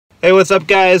Hey, what's up,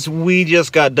 guys? We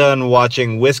just got done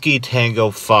watching Whiskey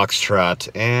Tango Foxtrot,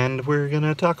 and we're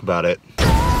gonna talk about it.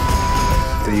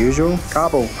 The usual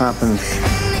Kabul happens.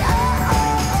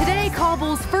 Today,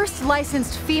 Kabul's first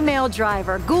licensed female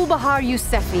driver, Gulbahar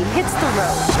Yousefi, hits the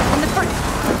road. And the first...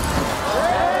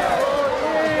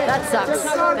 That sucks.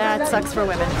 That sucks for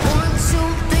women.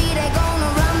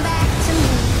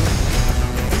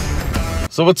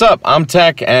 So what's up? I'm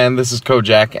Tech, and this is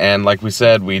Kojak, and like we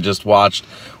said, we just watched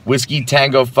Whiskey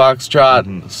Tango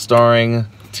Foxtrot, starring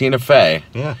Tina Fey.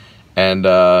 Yeah. And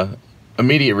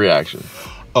immediate reaction.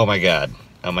 Oh my god.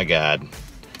 Oh my god.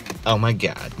 Oh my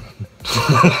god.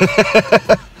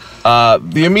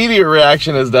 The immediate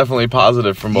reaction is definitely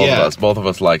positive from both of Yeah. us. Both of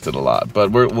us liked it a lot.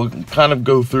 But we'll kind of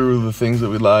go through the things that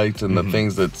we liked and the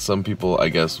things that some people, I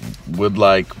guess, would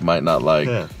like, might not like,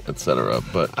 etc.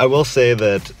 But I will say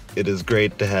that it is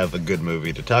great to have a good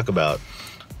movie to talk about.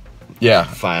 yeah.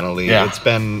 Finally. Yeah. It's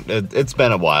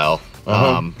been a while.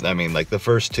 I mean, like the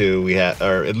first two we had,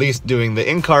 or at least doing the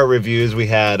in-car reviews, we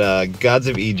had Gods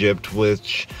of Egypt,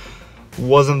 which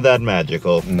wasn't that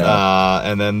magical. No.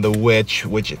 And then The Witch,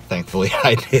 which thankfully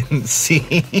I didn't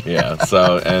see. Yeah,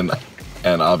 so, and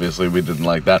obviously we didn't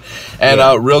like that. And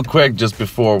real quick, just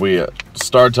before we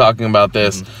start talking about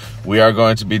this, we are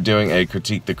going to be doing a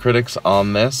Critique the Critics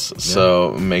on this,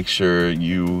 so make sure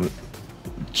you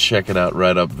check it out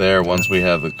right up there once we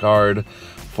have the card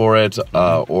for it,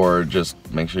 or just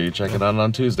make sure you check it out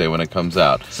on Tuesday when it comes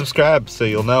out. Subscribe so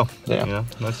you'll know. Yeah. You know,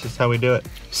 that's just how we do it.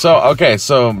 So, okay,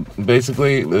 so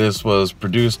basically this was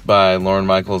produced by Lauren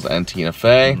Michaels and Tina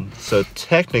Fey. So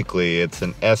technically it's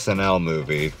an SNL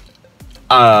movie.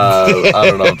 I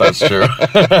don't know if that's true.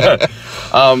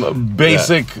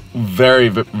 Basic, very,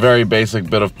 very basic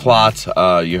bit of plot.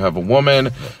 You have a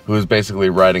woman who is basically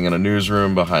writing in a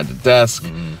newsroom behind a desk.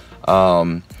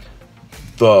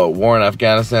 The war in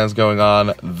Afghanistan is going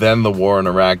on. Then the war in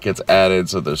Iraq gets added.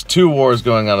 So there's two wars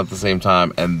going on at the same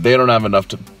time, and they don't have enough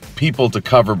people to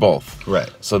cover both.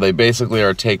 Right. So they basically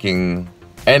are taking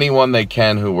anyone they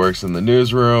can who works in the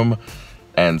newsroom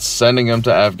and sending them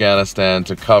to Afghanistan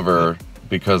to cover,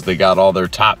 because they got all their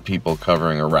top people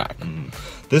covering Iraq.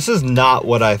 This is not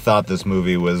what I thought this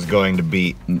movie was going to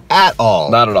be at all.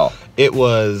 Not at all.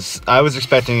 I was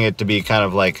expecting it to be kind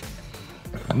of like,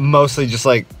 mostly just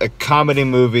like a comedy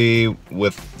movie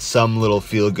with some little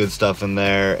feel-good stuff in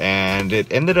there, and it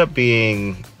ended up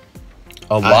being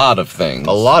a lot of things.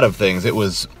 A lot of things. It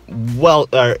was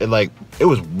it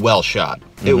was well shot.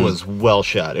 It was well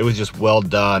shot. It was just well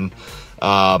done.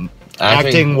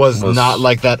 Acting was not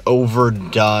like that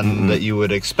overdone that you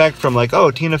would expect from, like,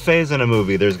 oh, Tina Fey's in a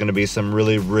movie, there's going to be some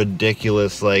really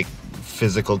ridiculous, like,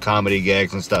 physical comedy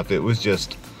gags and stuff. It was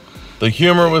just... The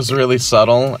humor was really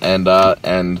subtle,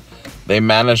 and they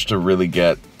managed to really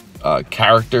get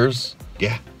characters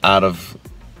out of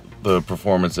the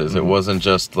performances. It wasn't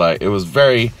just like... It was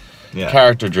very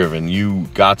character-driven. You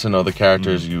got to know the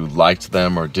characters, you liked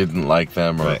them or didn't like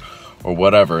them, or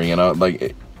whatever, you know,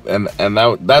 like... And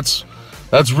that's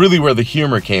really where the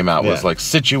humor came out, was like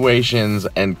situations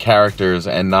and characters,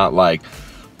 and not like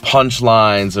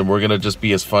punchlines and we're gonna just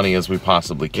be as funny as we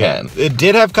possibly can. It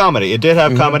did have comedy. It did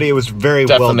have comedy. It was very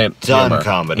well done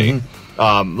comedy.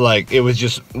 Like, it was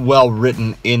just well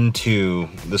written into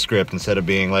the script, instead of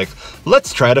being like,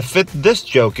 let's try to fit this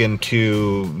joke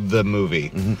into the movie.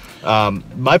 One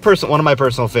of my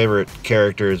personal favorite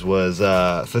characters was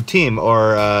Fatim,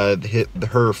 or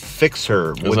her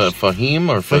fixer. Was that Fahim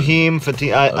or Fatim?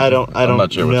 I don't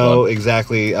not sure know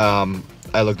exactly.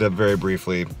 I looked up very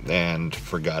briefly and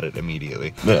forgot it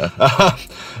immediately. Yeah.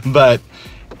 But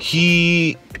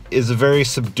he is a very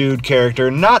subdued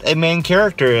character, not a main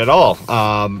character at all.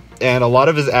 And a lot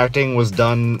of his acting was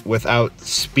done without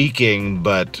speaking,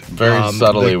 but very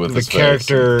subtly with his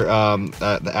character.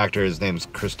 The actor, his name's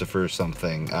Christopher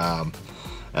something, and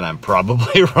I'm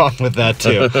probably wrong with that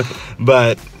too.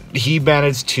 But he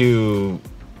managed to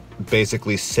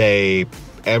basically say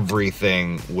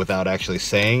everything without actually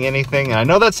saying anything. And I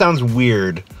know that sounds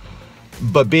weird,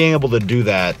 but being able to do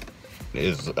that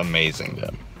is amazing.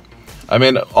 Yeah. I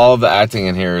mean, all of the acting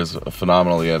in here is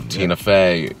phenomenal. You have Tina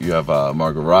Fey, you have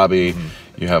Margot Robbie,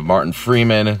 you have Martin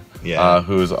Freeman,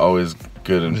 who's always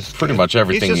good in pretty much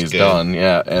everything he's done.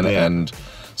 Yeah, and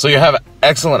so you have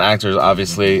excellent actors.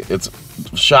 Obviously, it's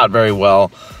shot very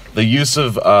well. The use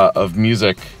of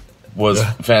music was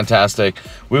fantastic.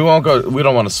 We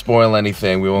don't want to spoil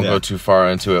anything. We won't go too far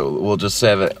into it. We'll just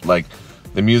say that, like,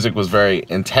 the music was very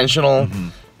intentional.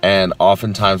 And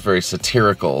oftentimes very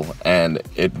satirical, and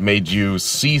it made you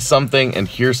see something and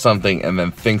hear something and then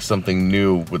think something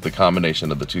new with the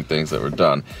combination of the two things that were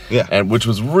done. Yeah. And which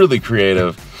was really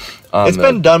creative. It's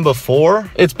been done before.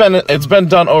 It's been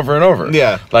done over and over.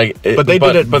 Yeah, like, but they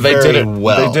did it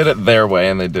well. They did it their way,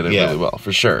 and they did it really well,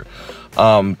 for sure.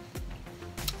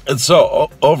 And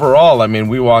so overall, I mean,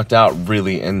 we walked out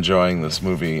really enjoying this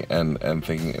movie and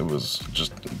thinking it was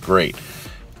just great.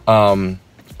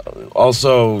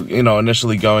 Also, you know,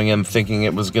 initially going in thinking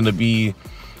it was going to be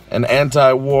an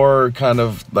anti-war kind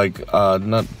of like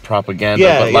not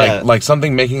propaganda, but like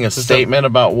something making a statement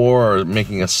about war or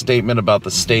making a statement about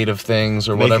the state of things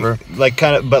or whatever. Like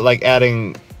kind of, but like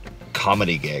adding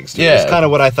comedy gags. It's kind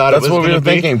of what I thought it was going to be. That's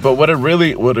what we were thinking. But what it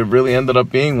really ended up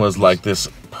being was like this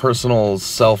personal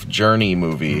self-journey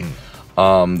movie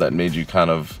that made you kind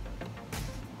of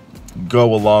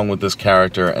go along with this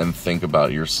character and think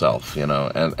about yourself, you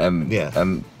know,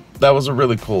 and that was a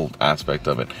really cool aspect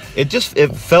of it. It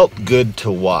felt good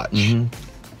to watch. Is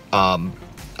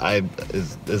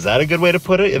that a good way to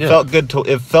put it? It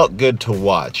felt good to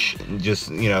watch. Just,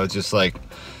 you know, it's just like,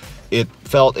 it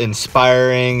felt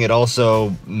inspiring. It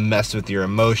also messed with your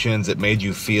emotions. It made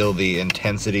you feel the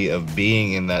intensity of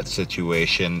being in that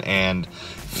situation and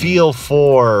feel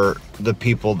for the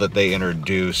people that they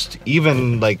introduced,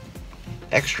 even like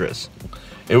extras.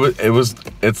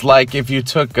 It's like if you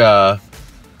took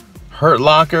Hurt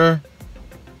Locker,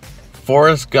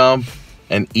 Forrest Gump,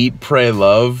 and Eat, Pray,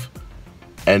 Love,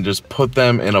 and just put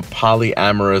them in a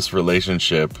polyamorous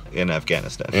relationship in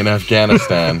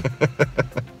Afghanistan.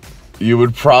 You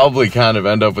would probably kind of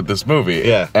end up with this movie.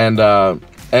 Yeah. And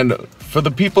for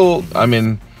the people, I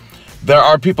mean, there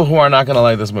are people who are not going to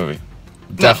like this movie.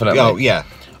 Definitely. No. Oh, yeah.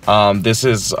 This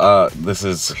is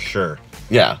for sure.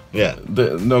 Yeah. Yeah.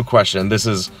 No question. This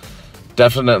is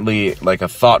definitely like a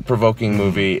thought-provoking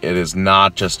movie. It is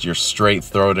not just your straight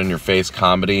throw-it-in-your-face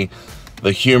comedy.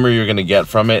 The humor you're going to get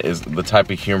from it is the type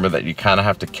of humor that you kind of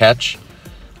have to catch.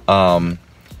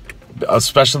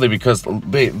 Especially because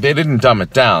they didn't dumb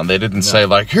it down. They didn't say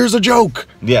like, here's a joke.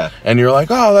 Yeah. And you're like,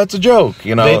 oh, that's a joke,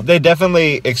 you know. They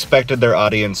definitely expected their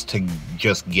audience to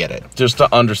just get it. Just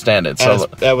to understand it. So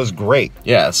that was great.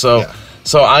 Yeah, so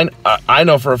I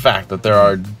know for a fact that there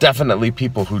are definitely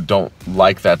people who don't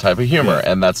like that type of humor,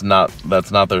 and that's not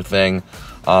their thing.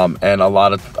 And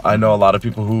I know a lot of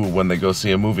people who, when they go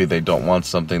see a movie, they don't want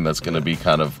something that's going to be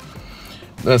kind of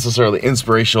necessarily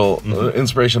inspirational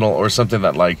or something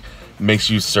that like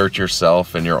makes you search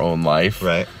yourself in your own life.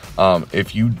 Right.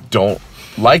 If you don't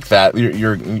like that,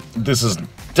 this is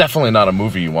definitely not a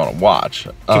movie you want to watch.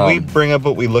 Can we bring up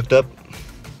what we looked up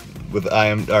with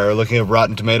looking at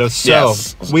Rotten Tomatoes? So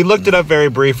we looked it up very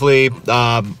briefly.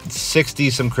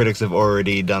 60-some critics have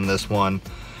already done this one,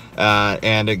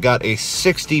 and it got a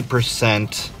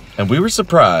 60%. And we were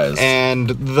surprised. And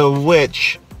The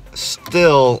Witch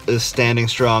still is standing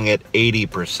strong at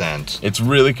 80%. It's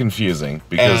really confusing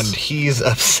because... And he's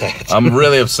upset. I'm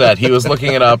really upset. He was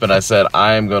looking it up and I said,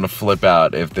 I am going to flip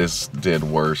out if this did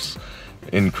worse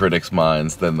in critics'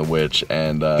 minds than The Witch.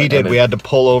 And he did. We had to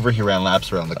pull over. He ran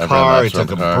laps around the car. He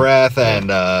took a breath, and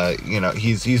you know,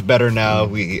 he's better now.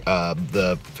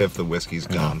 The fifth of whiskey's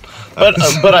gone. But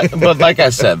like I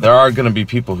said, there are going to be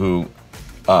people who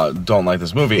don't like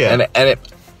this movie, and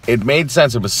it made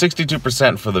sense. It was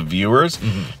 62% for the viewers,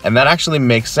 and that actually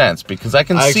makes sense because I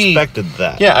expected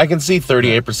that. Yeah, I can see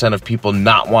 38% of people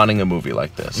not wanting a movie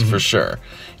like this for sure.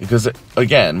 Because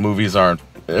again,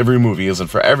 every movie isn't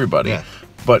for everybody. Yeah.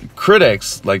 But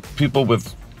critics, like people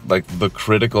with like the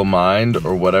critical mind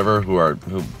or whatever,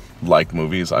 who like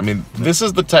movies. I mean, this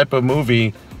is the type of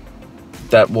movie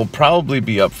that will probably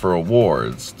be up for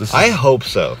awards. I hope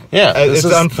so. Yeah. It's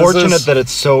unfortunate that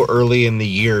it's so early in the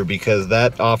year because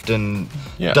that often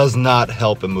does not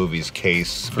help a movie's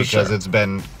case because it's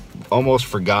been almost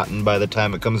forgotten by the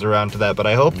time it comes around to that. But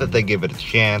I hope that they give it a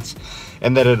chance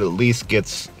and that it at least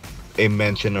gets a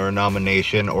mention or a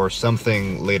nomination or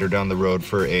something later down the road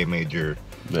for a major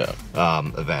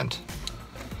event.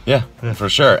 Yeah, for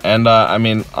sure. And I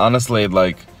mean, honestly,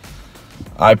 like,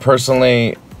 I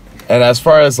personally... And as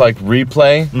far as like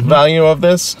replay value of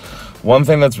this, one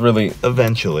thing that's really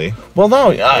eventually. Well,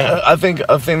 no, I think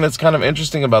a thing that's kind of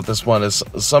interesting about this one is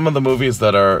some of the movies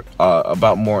that are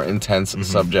about more intense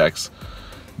subjects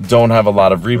don't have a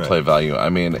lot of replay value. I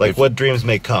mean, like What Dreams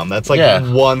May Come. That's like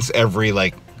once every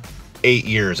like 8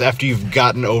 years after you've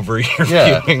gotten over your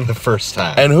viewing the first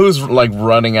time. And who's like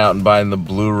running out and buying the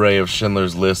Blu-ray of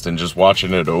Schindler's List and just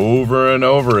watching it over and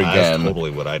over again? That's totally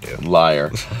what I do.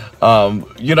 Liar.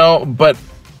 You know, but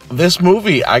this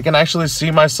movie, I can actually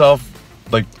see myself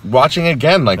like watching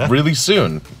again, like really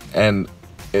soon. And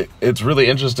it's really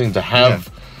interesting to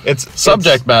have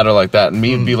subject matter like that, and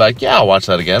me be like, yeah, I'll watch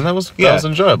that again. That was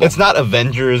enjoyable. It's not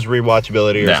Avengers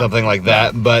rewatchability or something like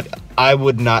that, but I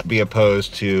would not be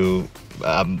opposed to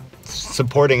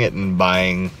supporting it and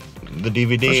buying the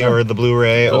DVD or the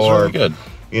Blu-ray or really good.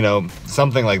 You know,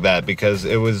 something like that, because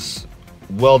it was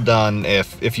well done.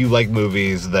 If you like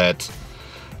movies that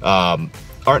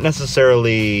aren't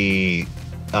necessarily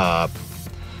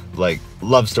like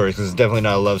love stories, because it's definitely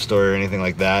not a love story or anything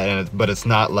like that, but it's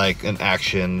not like an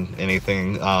action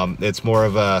anything. It's more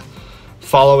of a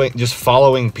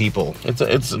following people.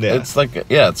 It's like,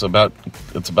 yeah, it's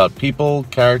about people,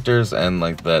 characters, and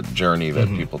like that journey that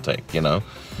people take, you know?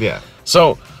 Yeah.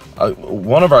 So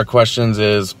one of our questions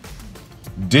is,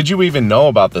 did you even know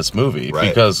about this movie? Right.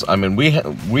 Because I mean, we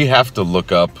have to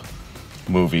look up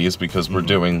movies because we're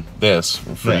doing this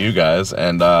for you guys,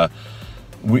 and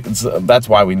that's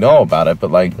why we know about it.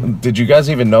 But like, did you guys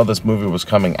even know this movie was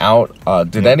coming out?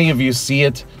 Did any of you see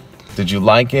it? Did you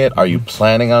like it? Are you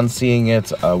planning on seeing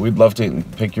it? We'd love to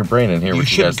pick your brain and hear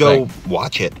what you guys think. You should go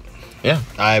watch it. Yeah,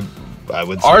 I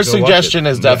would say our go suggestion watch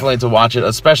it. is definitely to watch it,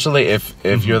 especially if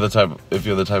you're the type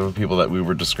of people that we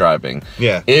were describing.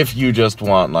 Yeah. If you just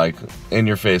want like in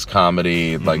your face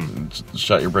comedy, like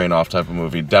shut your brain off type of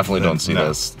movie, definitely don't see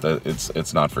this.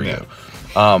 It's not for you.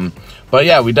 But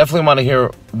yeah, we definitely want to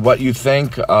hear what you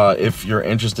think. If you're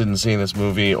interested in seeing this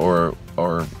movie, or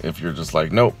if you're just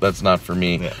like, nope, that's not for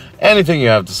me. Yeah. Anything you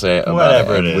have to say about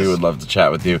whatever it, we would love to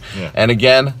chat with you. Yeah. And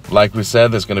again, like we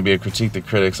said, there's going to be a Critique the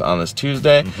Critics on this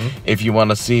Tuesday. If you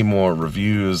want to see more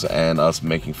reviews and us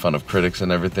making fun of critics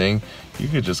and everything, you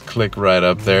could just click right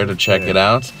up there to check it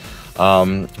out.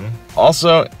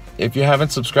 Also, if you haven't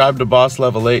subscribed to Boss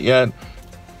Level 8 yet,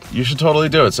 you should totally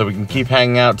do it, so we can keep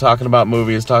hanging out, talking about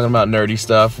movies, talking about nerdy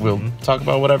stuff. We'll talk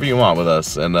about whatever you want with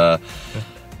us, and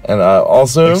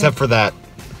also, except for that,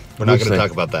 we're not going to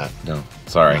talk about that. No,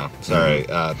 sorry. No, sorry.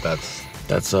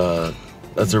 That's a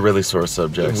really sore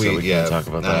subject. So we can't talk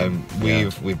about that.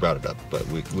 We brought it up, but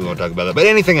we won't talk about that. But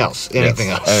anything else? Anything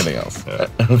else?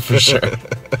 For sure.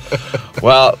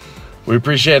 Well, we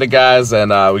appreciate it, guys,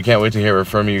 and we can't wait to hear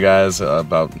from you guys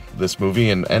about this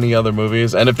movie and any other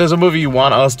movies. And if there's a movie you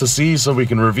want us to see so we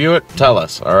can review it, tell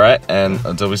us, all right? And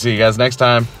until we see you guys next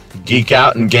time, geek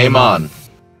out and game on.